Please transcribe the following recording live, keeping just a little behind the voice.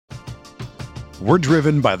We're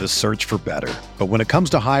driven by the search for better. But when it comes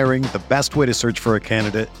to hiring, the best way to search for a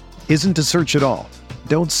candidate isn't to search at all.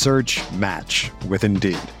 Don't search, match with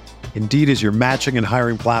Indeed. Indeed is your matching and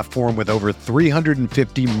hiring platform with over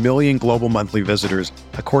 350 million global monthly visitors,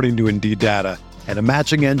 according to Indeed data, and a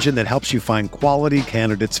matching engine that helps you find quality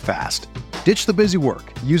candidates fast. Ditch the busy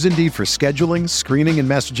work. Use Indeed for scheduling, screening, and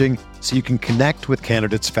messaging so you can connect with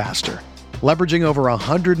candidates faster. Leveraging over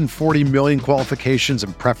 140 million qualifications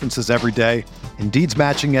and preferences every day, Indeed's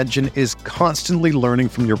matching engine is constantly learning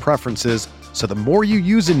from your preferences, so the more you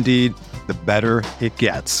use Indeed, the better it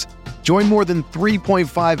gets. Join more than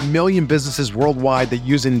 3.5 million businesses worldwide that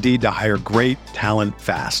use Indeed to hire great talent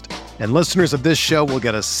fast. And listeners of this show will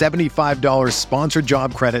get a $75 sponsored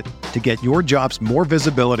job credit to get your jobs more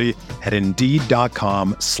visibility at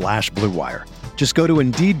Indeed.com/Blue Wire. Just go to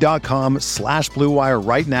Indeed.com/Blue Wire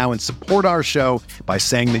right now and support our show by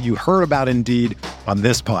saying that you heard about Indeed on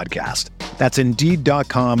this podcast. That's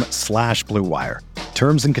Indeed.com/Blue Wire.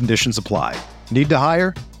 Terms and conditions apply. Need to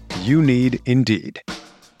hire? You need Indeed.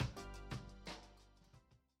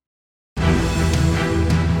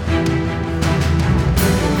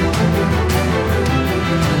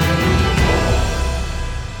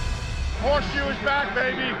 Horseshoe is back,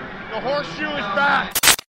 baby. The horseshoe is back.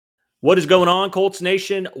 What is going on, Colts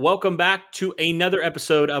Nation? Welcome back to another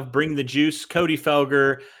episode of Bring the Juice. Cody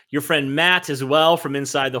Felger, your friend Matt as well from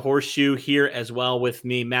Inside the Horseshoe here as well with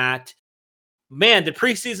me, Matt. Man, the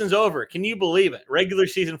preseason's over. Can you believe it? Regular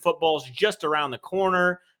season football is just around the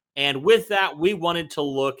corner. And with that, we wanted to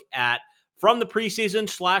look at, from the preseason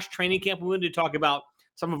 / training camp, we wanted to talk about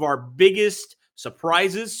some of our biggest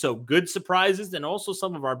surprises, so good surprises, and also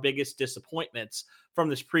some of our biggest disappointments from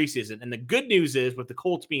this preseason. And the good news is, with the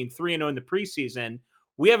Colts being 3-0 in the preseason,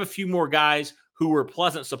 we have a few more guys who were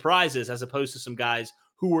pleasant surprises as opposed to some guys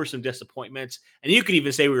who were some disappointments. And you could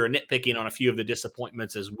even say we were nitpicking on a few of the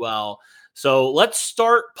disappointments as well. So let's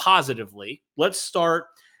start positively. Let's start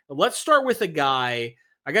with a guy,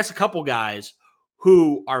 I guess a couple guys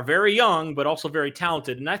who are very young, but also very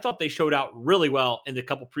talented. And I thought they showed out really well in the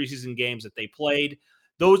couple preseason games that they played.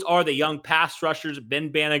 Those are the young pass rushers, Ben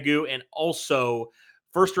Banogu, and also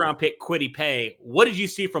first-round pick Kwity Paye. What did you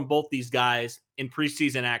see from both these guys in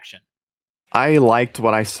preseason action? I liked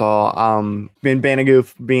what I saw. Ben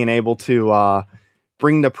Banogu being able to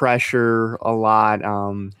bring the pressure a lot.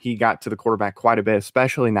 He got to the quarterback quite a bit,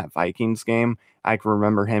 especially in that Vikings game. I can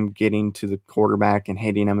remember him getting to the quarterback and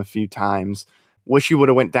hitting him a few times. Wish he would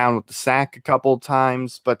have went down with the sack a couple of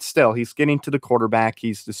times, but still, he's getting to the quarterback.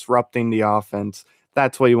 He's disrupting the offense.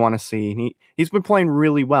 That's what you want to see. He's been playing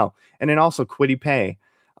really well. And then also Kwity Paye.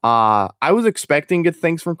 I was expecting good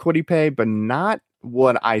things from Kwity Paye, but not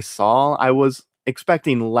what I saw. I was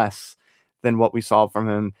expecting less than what we saw from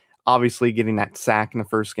him. Obviously, getting that sack in the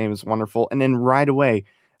first game is wonderful. And then right away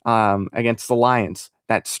against the Lions,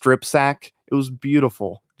 that strip sack, it was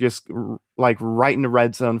beautiful. Just like right in the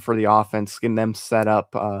red zone for the offense, getting them set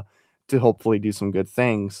up to hopefully do some good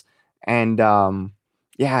things. And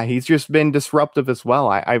yeah, he's just been disruptive as well.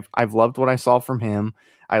 I've loved what I saw from him.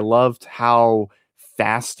 I loved how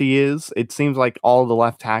fast he is. It seems like all the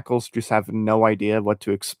left tackles just have no idea what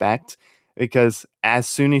to expect, because as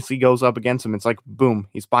soon as he goes up against him, it's like, boom,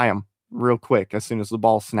 he's by him real quick as soon as the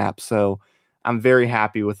ball snaps. So I'm very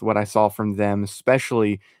happy with what I saw from them,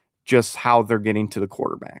 especially just how they're getting to the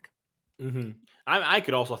quarterback. Mm-hmm. I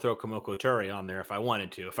could also throw Kemoko Turay on there if I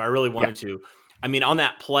wanted to, if I really wanted to. I mean, on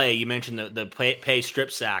that play, you mentioned the Paye strip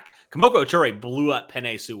sack. Kemoko Turay blew up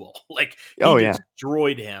Penei Sewell. Like, he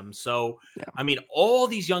destroyed him. So, I mean, all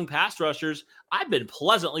these young pass rushers, I've been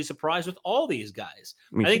pleasantly surprised with all these guys.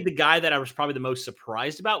 I think the guy that I was probably the most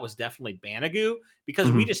surprised about was definitely Banogu, because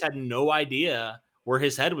we just had no idea where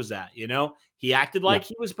his head was at. You know, he acted like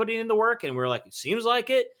he was putting in the work, and we were like, it seems like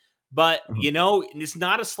it. But, you know, it's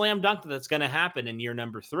not a slam dunk that's going to happen in year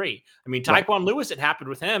number 3. I mean, Tyquan Lewis, it happened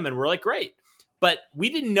with him, and we're like, great. But we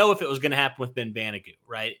didn't know if it was going to happen with Ben Banogu,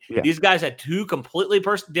 right? Yeah. These guys had two completely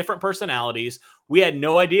different personalities. We had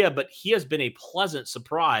no idea, but he has been a pleasant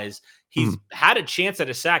surprise. He's had a chance at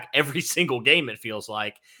a sack every single game, it feels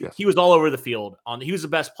like. Yes. He was all over the field. He was the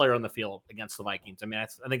best player on the field against the Vikings. I mean, I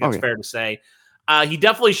think that's fair to say. He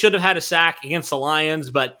definitely should have had a sack against the Lions,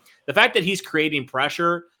 but the fact that he's creating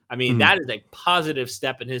pressure, I mean, that is a positive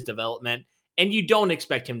step in his development, and you don't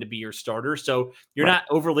expect him to be your starter. So you're not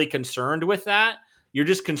overly concerned with that. You're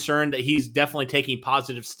just concerned that he's definitely taking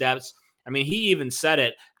positive steps. I mean, he even said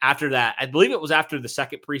it after that. I believe it was after the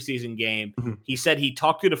second preseason game. He said he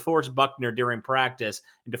talked to DeForest Buckner during practice,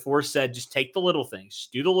 and DeForest said, just take the little things.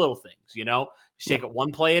 Just do the little things, you know? Just take it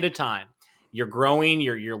one play at a time. you're growing,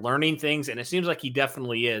 you're learning things, and it seems like he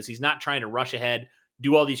definitely is. He's not trying to rush ahead,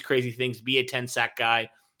 do all these crazy things, be a 10-sack guy.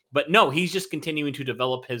 But no, he's just continuing to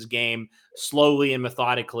develop his game slowly and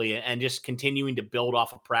methodically and just continuing to build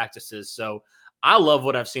off of practices. So I love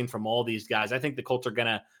what I've seen from all these guys. I think the Colts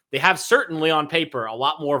they have certainly on paper a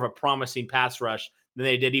lot more of a promising pass rush than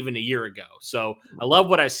they did even a year ago. So I love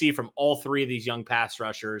what I see from all three of these young pass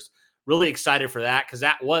rushers. Really excited for that because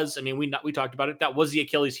that was, I mean, we talked about it. That was the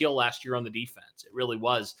Achilles heel last year on the defense. It really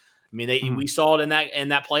was. I mean, we saw it in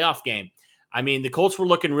that playoff game. I mean, the Colts were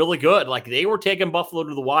looking really good. Like they were taking Buffalo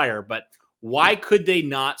to the wire, but why could they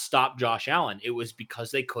not stop Josh Allen? It was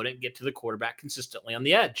because they couldn't get to the quarterback consistently on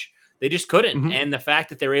the edge. They just couldn't. And the fact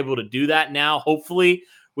that they're able to do that now, hopefully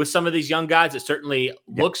with some of these young guys, it certainly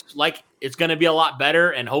looks like it's going to be a lot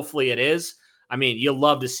better. And hopefully it is. I mean, you'll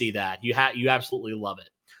love to see that. You absolutely love it.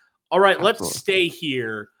 All right, Let's stay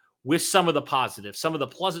here with some of the positives, some of the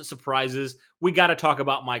pleasant surprises. We got to talk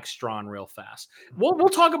about Mike Strawn real fast. We'll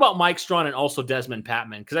talk about Mike Strawn and also Desmond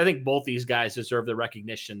Patman because I think both these guys deserve the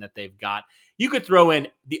recognition that they've got. You could throw in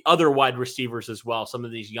the other wide receivers as well, some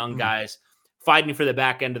of these young guys fighting for the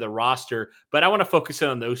back end of the roster. But I want to focus in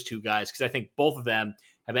on those two guys because I think both of them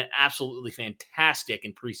have been absolutely fantastic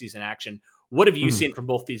in preseason action. What have you seen from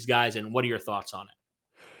both these guys, and what are your thoughts on it?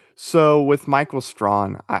 So with Michael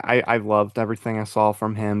Strawn, I loved everything I saw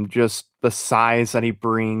from him. Just the size that he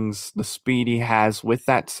brings, the speed he has with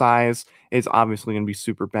that size is obviously going to be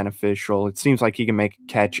super beneficial. It seems like he can make a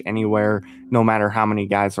catch anywhere, no matter how many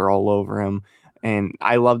guys are all over him. And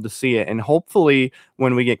I love to see it. And hopefully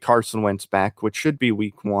when we get Carson Wentz back, which should be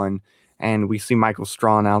week 1, and we see Michael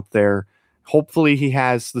Strawn out there, hopefully he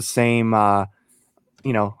has the same,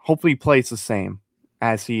 hopefully he plays the same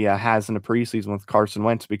as he has in the preseason with Carson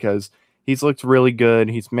Wentz because he's looked really good.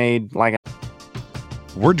 He's made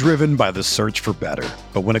We're driven by the search for better.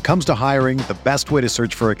 But when it comes to hiring, the best way to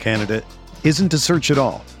search for a candidate isn't to search at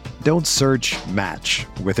all. Don't search, match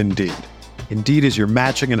with Indeed. Indeed is your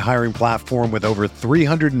matching and hiring platform with over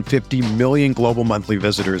 350 million global monthly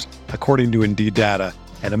visitors, according to Indeed data,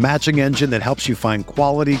 and a matching engine that helps you find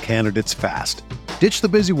quality candidates fast. Ditch the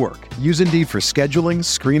busy work. Use Indeed for scheduling,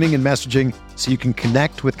 screening, and messaging so you can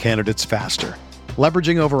connect with candidates faster.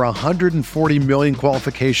 Leveraging over 140 million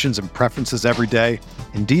qualifications and preferences every day,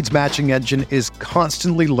 Indeed's matching engine is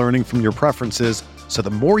constantly learning from your preferences, so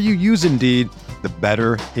the more you use Indeed, the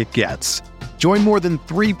better it gets. Join more than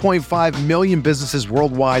 3.5 million businesses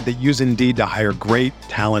worldwide that use Indeed to hire great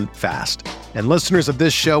talent fast. And listeners of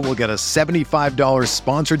this show will get a $75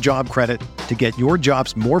 sponsored job credit to get your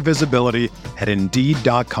jobs more visibility at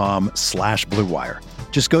Indeed.com/Blue Wire.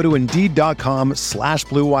 Just go to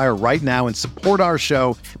Indeed.com/Blue Wire right now and support our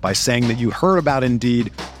show by saying that you heard about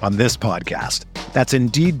Indeed on this podcast. That's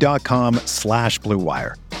Indeed.com/Blue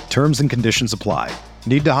Wire. Terms and conditions apply.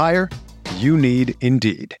 Need to hire? You need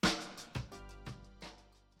Indeed.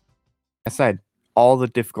 I said, all the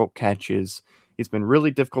difficult catches. He's been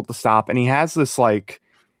really difficult to stop. And he has this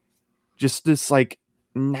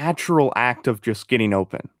natural act of just getting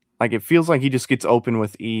open. Like it feels like he just gets open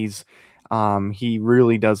with ease. He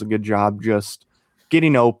really does a good job just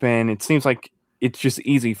getting open. It seems like it's just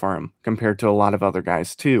easy for him compared to a lot of other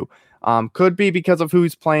guys too. Could be because of who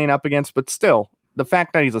he's playing up against, but still the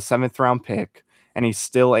fact that he's a 7th round pick and he's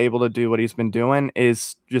still able to do what he's been doing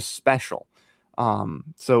is just special.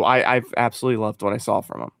 So I've absolutely loved what I saw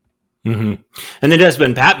from him. And then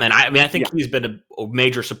Desmond Patman. I think he's been a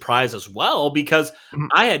major surprise as well because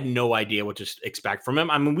I had no idea what to expect from him.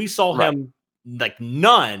 I mean, we saw him like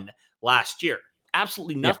none last year,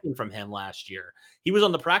 absolutely nothing from him last year. He was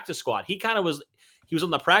on the practice squad. He was on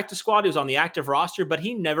the practice squad. He was on the active roster, but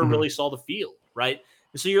he never really saw the field. Right.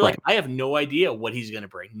 And so you're like, I have no idea what he's going to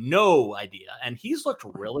bring. No idea. And he's looked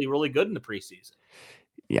really, really good in the preseason.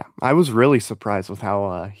 Yeah, I was really surprised with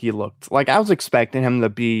how he looked. Like I was expecting him to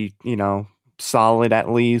be, solid at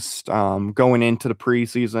least. Going into the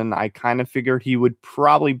preseason, I kind of figured he would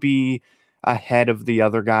probably be ahead of the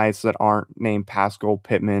other guys that aren't named Pascal,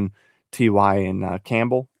 Pittman, Ty, and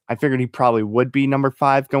Campbell. I figured he probably would be number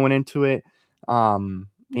 5 going into it.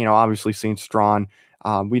 Obviously seeing Strawn,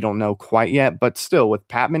 we don't know quite yet, but still with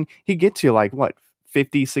Patman, he gets you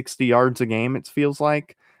 50, 60 yards a game, it feels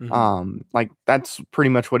like. That's pretty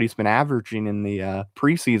much what he's been averaging in the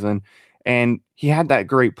preseason. And he had that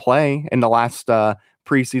great play in the last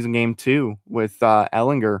preseason game too with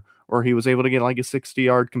Ellinger, where he was able to get a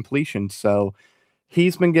 60-yard completion. So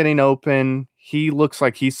he's been getting open. He looks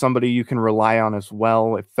like he's somebody you can rely on as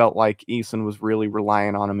well. It felt like Eason was really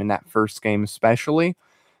relying on him in that first game, especially.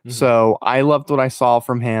 So I loved what I saw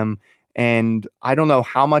from him. And I don't know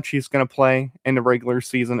how much he's going to play in the regular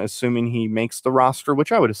season, assuming he makes the roster,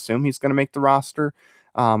 which I would assume he's going to make the roster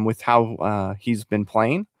with how he's been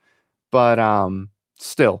playing. But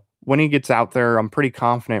still, when he gets out there, I'm pretty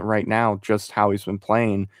confident right now just how he's been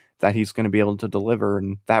playing that he's going to be able to deliver.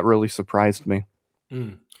 And that really surprised me.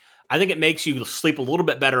 I think it makes you sleep a little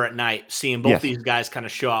bit better at night seeing both these guys kind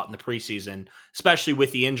of show out in the preseason, especially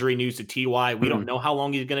with the injury news to T.Y. We don't know how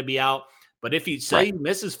long he's going to be out, but if he he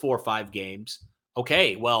misses 4 or 5 games,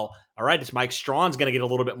 okay, well, all right, it's Mike Strawn's going to get a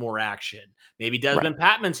little bit more action. Maybe Desmond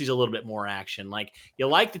Patman sees a little bit more action. Like, you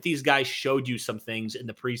like that these guys showed you some things in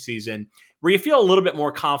the preseason where you feel a little bit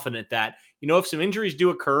more confident that, if some injuries do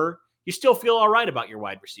occur, you still feel all right about your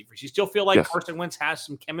wide receivers. You still feel like Carson Wentz has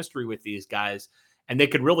some chemistry with these guys, and they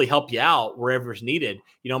could really help you out wherever's needed.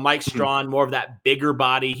 Mike Strawn, more of that bigger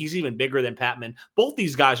body. He's even bigger than Patman. Both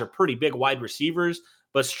these guys are pretty big wide receivers,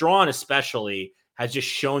 but Strawn especially has just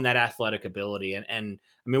shown that athletic ability. And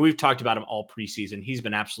I mean, we've talked about him all preseason. He's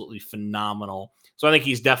been absolutely phenomenal. So I think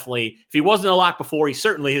he's definitely, if he wasn't a lock before, he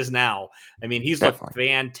certainly is now. I mean, he's looked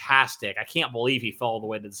fantastic. I can't believe he fell all the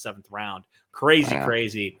way to the 7th round.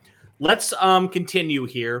 Crazy. Let's continue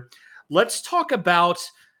here. Let's talk about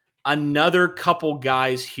another couple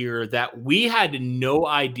guys here that we had no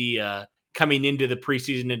idea coming into the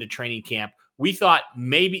preseason, into training camp. We thought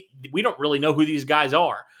maybe we don't really know who these guys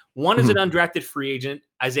are. One is an undrafted free agent,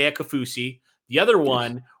 Isaiah Kaufusi. The other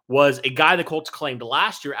one was a guy the Colts claimed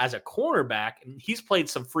last year as a cornerback, and he's played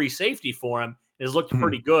some free safety for him and has looked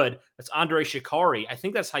pretty good. That's Andre Shikari. I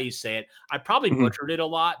think that's how you say it. I probably butchered it a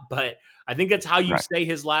lot, but I think that's how you say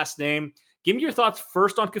his last name. Give me your thoughts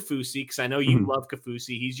first on Kaufusi, because I know you love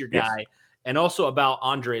Kaufusi. He's your guy. And also about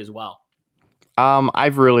Andre as well.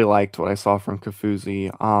 I've really liked what I saw from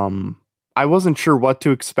Kaufusi. I wasn't sure what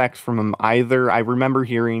to expect from him either. I remember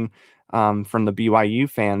hearing from the BYU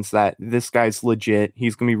fans that this guy's legit.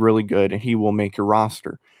 He's going to be really good, and he will make your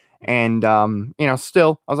roster. And,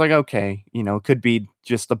 still, I was like, okay, it could be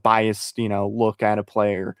just a biased, look at a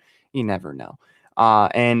player. You never know.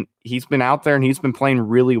 And he's been out there and he's been playing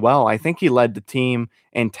really well. I think he led the team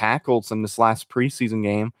in tackles in this last preseason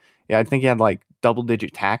game. Yeah, I think he had like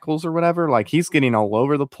double-digit tackles or whatever. Like, he's getting all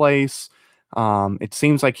over the place. It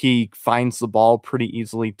seems like he finds the ball pretty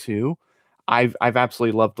easily too. I've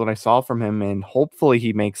absolutely loved what I saw from him, and hopefully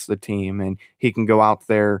he makes the team and he can go out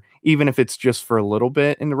there, even if it's just for a little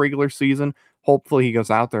bit in the regular season. Hopefully he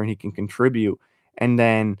goes out there and he can contribute. And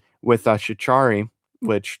then with Shikari,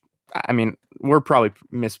 which, I mean, we're probably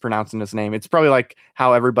mispronouncing his name. It's probably like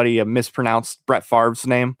how everybody mispronounced Brett Favre's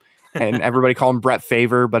name, and everybody called him Brett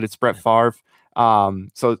Favre, but it's Brett Favre.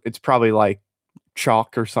 So it's probably like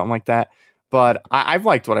chalk or something like that. But I've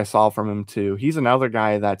liked what I saw from him too. He's another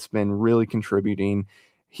guy that's been really contributing.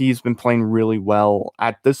 He's been playing really well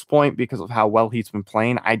at this point because of how well he's been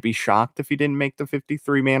playing. I'd be shocked if he didn't make the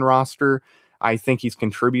 53-man roster. I think he's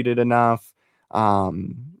contributed enough.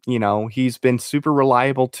 He's been super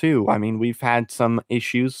reliable too. I mean, we've had some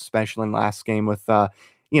issues, especially in last game with,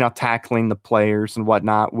 tackling the players and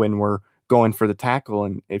whatnot when we're going for the tackle.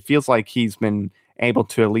 And it feels like he's been able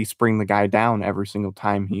to at least bring the guy down every single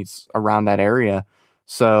time he's around that area.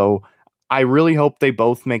 So I really hope they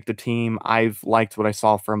both make the team. I've liked what I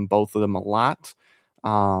saw from both of them a lot,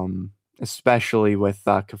 especially with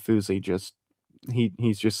Kaufusi.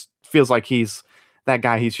 He's just feels like he's that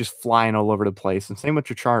guy. He's just flying all over the place. And same with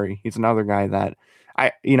Shikari. He's another guy that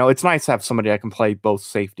it's nice to have somebody that can play both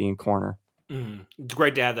safety and corner. It's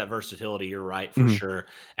great to have that versatility. You're right, for sure.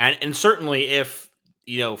 And certainly if,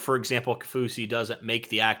 for example, Kaufusi doesn't make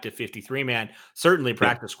the active 53-man, certainly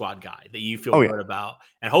practice squad guy that you feel good about.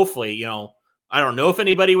 And hopefully, I don't know if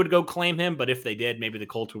anybody would go claim him, but if they did, maybe the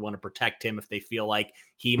Colts would want to protect him if they feel like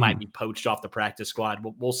he might be poached off the practice squad.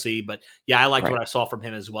 We'll see. But yeah, I liked what I saw from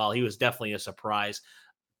him as well. He was definitely a surprise.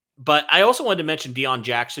 But I also wanted to mention Deion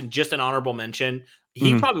Jackson, just an honorable mention.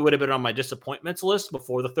 He probably would have been on my disappointments list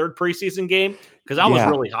before the 3rd preseason game because I was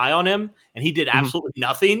really high on him, and he did absolutely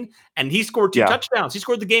nothing. And he scored 2 touchdowns. He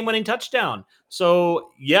scored the game-winning touchdown.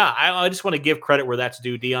 So, yeah, I just want to give credit where that's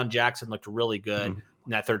due. Deion Jackson looked really good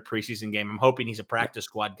in that 3rd preseason game. I'm hoping he's a practice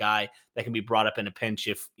squad guy that can be brought up in a pinch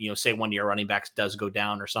if, say one of your running backs does go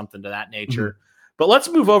down or something to that nature. But let's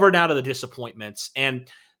move over now to the disappointments. And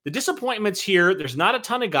the disappointments here, there's not a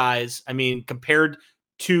ton of guys. I mean, compared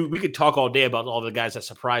to, we could talk all day about all the guys that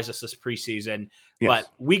surprised us this preseason, but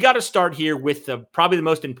we got to start here with probably the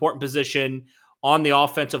most important position on the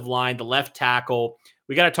offensive line, the left tackle.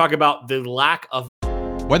 We got to talk about the lack of.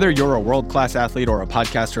 Whether you're a world-class athlete or a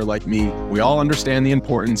podcaster like me, we all understand the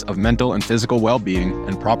importance of mental and physical well-being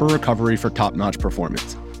and proper recovery for top-notch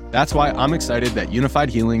performance. That's why I'm excited that Unified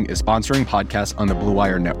Healing is sponsoring podcasts on the Blue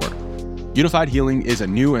Wire Network. Unified Healing is a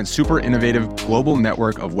new and super innovative global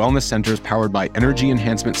network of wellness centers powered by Energy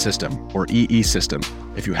Enhancement System, or EE System.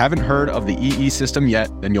 If you haven't heard of the EE System yet,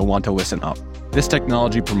 then you'll want to listen up. This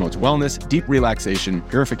technology promotes wellness, deep relaxation,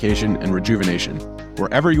 purification, and rejuvenation.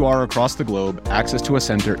 Wherever you are across the globe, access to a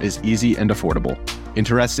center is easy and affordable.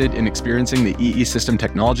 Interested in experiencing the EE System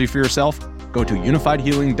technology for yourself? Go to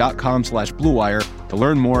unifiedhealing.com/bluewire to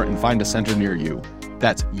learn more and find a center near you.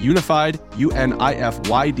 That's unified,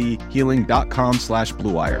 UNIFYD,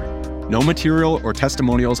 healing.com/bluewire. No material or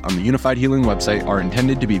testimonials on the Unified Healing website are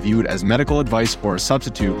intended to be viewed as medical advice or a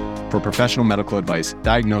substitute for professional medical advice,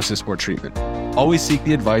 diagnosis, or treatment. Always seek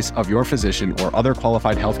the advice of your physician or other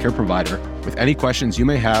qualified healthcare provider with any questions you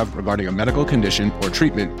may have regarding a medical condition or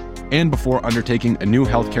treatment and before undertaking a new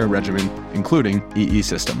healthcare regimen, including EE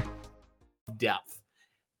System. Depth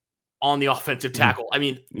on the offensive tackle. I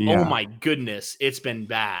mean, Oh my goodness, it's been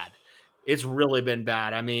bad. It's really been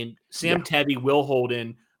bad. I mean, Sam Tevi, Will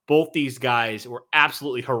Holden, both these guys were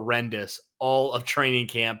absolutely horrendous all of training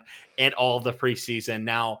camp and all of the preseason.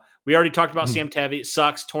 Now, we already talked about Sam Tevi. It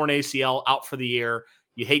sucks. Torn ACL, out for the year.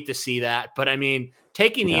 You hate to see that. But, I mean,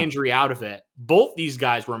 taking the injury out of it, both these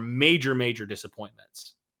guys were major, major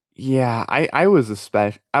disappointments. Yeah, I was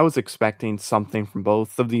expecting something from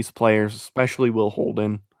both of these players, especially Will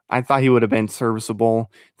Holden. I thought he would have been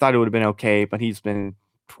serviceable, thought it would have been okay, but he's been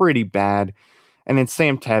pretty bad. And then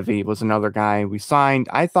Sam Tevi was another guy we signed.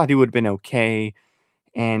 I thought he would have been okay.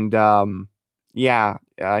 And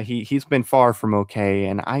he's been far from okay.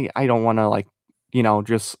 And I don't want to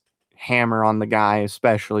just hammer on the guy,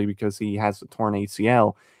 especially because he has a torn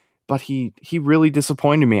ACL. But he really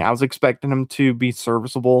disappointed me. I was expecting him to be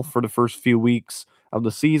serviceable for the first few weeks of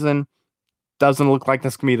the season. Doesn't look like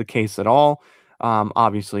that's going to be the case at all.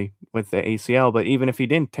 Obviously with the ACL, but even if he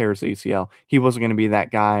didn't tear his ACL, he wasn't going to be that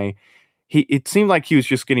guy. It seemed like he was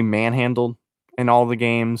just getting manhandled in all the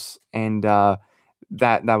games, and that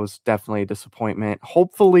was definitely a disappointment.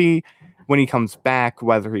 Hopefully, when he comes back,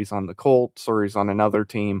 whether he's on the Colts or he's on another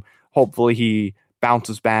team, hopefully he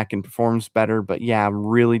bounces back and performs better. But yeah, I'm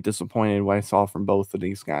really disappointed what I saw from both of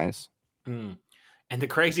these guys. And the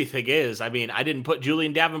crazy thing is, I mean, I didn't put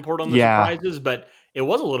Julian Davenport on the surprises, but it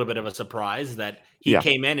was a little bit of a surprise that he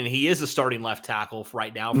came in and he is a starting left tackle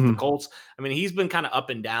right now for the Colts. I mean, he's been kind of up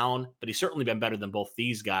and down, but he's certainly been better than both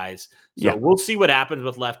these guys. So we'll see what happens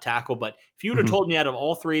with left tackle. But if you would have told me out of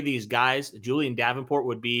all three of these guys, Julian Davenport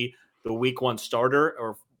would be the week one starter,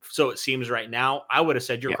 or so it seems right now, I would have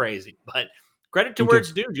said you're crazy. But credit to where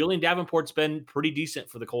it's due. Julian Davenport's been pretty decent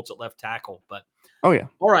for the Colts at left tackle. But all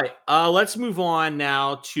right, let's move on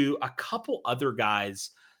now to a couple other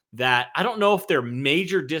guys that I don't know if they're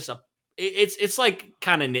major it's like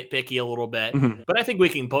kind of nitpicky a little bit, but I think we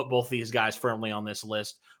can put both these guys firmly on this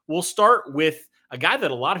list. We'll start with a guy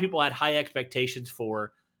that a lot of people had high expectations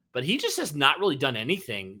for, but he just has not really done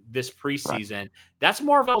anything this preseason. Right. That's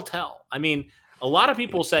Marvell Tell. I mean, a lot of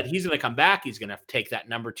people said he's going to come back. He's going to take that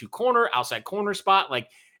number 2 corner, outside corner spot. Like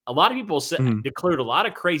a lot of people declared a lot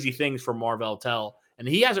of crazy things for Marvell Tell, and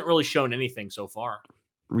he hasn't really shown anything so far.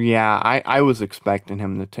 Yeah, I was expecting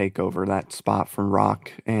him to take over that spot from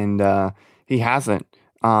Rock, and he hasn't.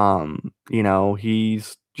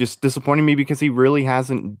 He's just disappointing me because he really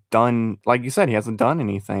hasn't done, like you said, he hasn't done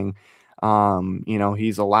anything.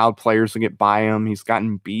 He's allowed players to get by him. He's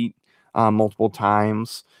gotten beat multiple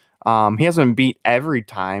times. He hasn't been beat every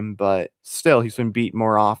time, but still he's been beat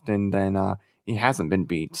more often than he hasn't been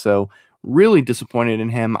beat. So really disappointed in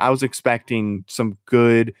him. I was expecting some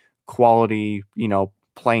good quality,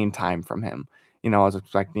 playing time from him. I was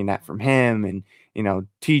expecting that from him and,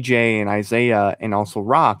 TJ and Isaiah and also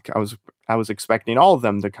Rock. I was expecting all of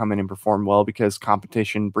them to come in and perform well because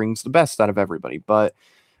competition brings the best out of everybody. But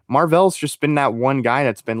Marvell's just been that one guy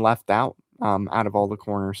that's been left out of all the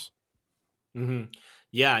corners.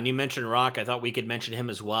 Yeah, and you mentioned Rock. I thought we could mention him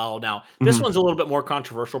as well. Now, this one's a little bit more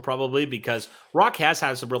controversial probably because Rock has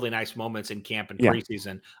had some really nice moments in camp and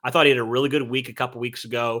preseason. I thought he had a really good week a couple weeks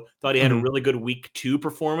ago. Thought he had a really good week 2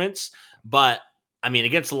 performance. But, I mean,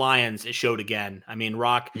 against the Lions, it showed again. I mean,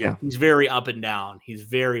 Rock, he's very up and down. He's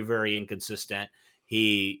very, very inconsistent.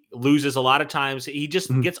 He loses a lot of times. He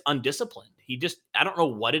just gets undisciplined. I don't know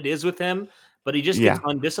what it is with him, but he just gets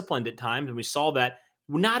undisciplined at times. And we saw that.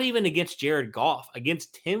 Not even against Jared Goff,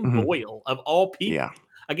 against Tim Boyle of all people,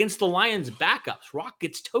 against the Lions backups. Rock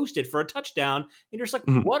gets toasted for a touchdown. And you're just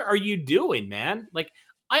like, what are you doing, man? Like,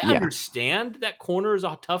 I understand that corner is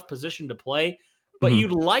a tough position to play, but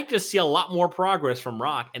you'd like to see a lot more progress from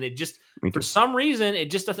Rock. And it just, for some reason, it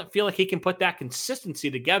just doesn't feel like he can put that consistency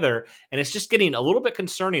together. And it's just getting a little bit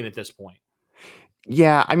concerning at this point.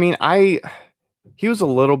 Yeah, I mean, he was a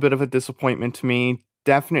little bit of a disappointment to me.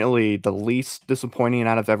 Definitely the least disappointing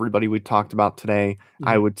out of everybody we talked about today,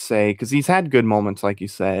 I would say, because he's had good moments, like you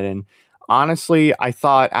said. And honestly, I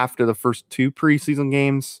thought after the first 2 preseason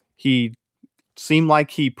games, he seemed like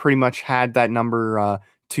he pretty much had that number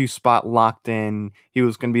 2 spot locked in. He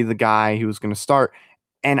was going to be the guy. He was going to start.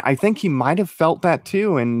 And I think he might have felt that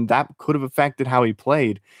too, and that could have affected how he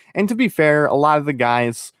played. And to be fair, a lot of the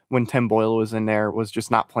guys, when Tim Boyle was in there, was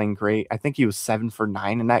just not playing great. I think he was 7 for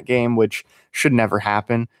 9 in that game, which should never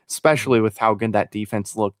happen, especially with how good that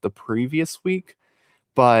defense looked the previous week.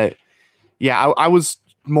 But yeah, I was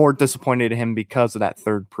more disappointed in him because of that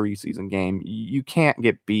 3rd preseason game. You can't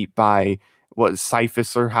get beat by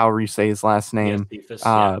Cephus, or however you say his last name. Yes, Cephus,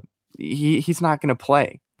 yeah. He's not going to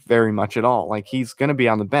play very much at all. Like, he's going to be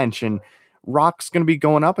on the bench, and Rock's going to be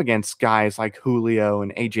going up against guys like Julio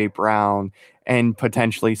and AJ Brown and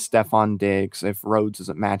potentially Stephon Diggs if Rhodes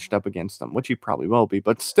isn't matched up against them, which he probably will be.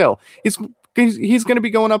 But still, he's going to be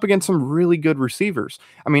going up against some really good receivers.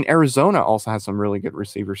 I mean, Arizona also has some really good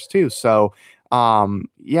receivers too. So,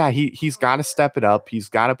 yeah, he's got to step it up. He's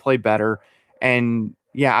got to play better. And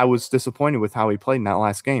yeah, I was disappointed with how he played in that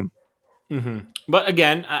last game. But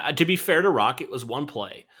again, to be fair to Rock, it was one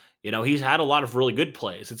play. He's had a lot of really good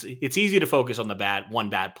plays. It's easy to focus on the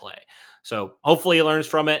one bad play. So hopefully he learns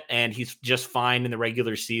from it and he's just fine in the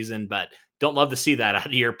regular season, but don't love to see that out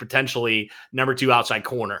of your potentially number 2 outside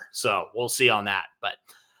corner. So we'll see on that. But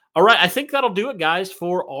all right, I think that'll do it, guys,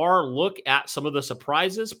 for our look at some of the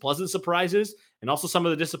surprises, pleasant surprises, and also some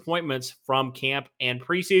of the disappointments from camp and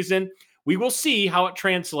preseason. We will see how it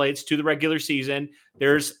translates to the regular season.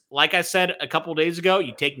 There's, like I said a couple of days ago,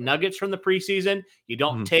 you take nuggets from the preseason. You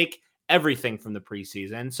don't take everything from the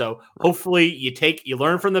preseason. So hopefully you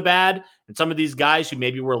learn from the bad, and some of these guys who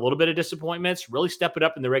maybe were a little bit of disappointments really step it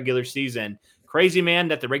up in the regular season. Crazy, man,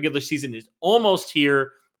 that the regular season is almost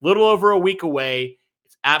here, little over a week away.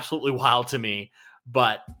 It's absolutely wild to me.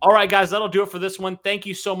 But all right, guys, that'll do it for this one. Thank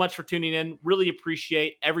you so much for tuning in. Really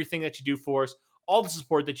appreciate everything that you do for us, all the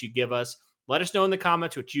support that you give us. Let us know in the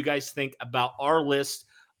comments what you guys think about our list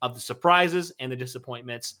of the surprises and the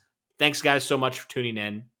disappointments. Thanks, guys, so much for tuning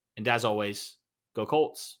in. And as always, go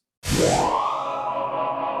Colts.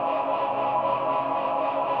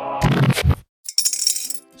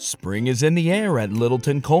 Spring is in the air at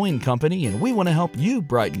Littleton Coin Company, and we want to help you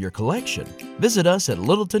brighten your collection. Visit us at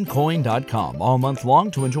littletoncoin.com all month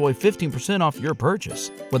long to enjoy 15% off your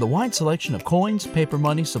purchase. With a wide selection of coins, paper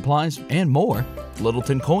money, supplies, and more,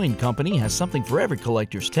 Littleton Coin Company has something for every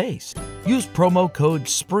collector's taste. Use promo code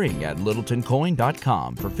SPRING at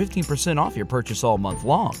littletoncoin.com for 15% off your purchase all month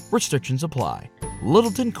long. Restrictions apply.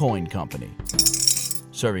 Littleton Coin Company.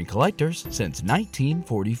 Serving collectors since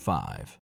 1945.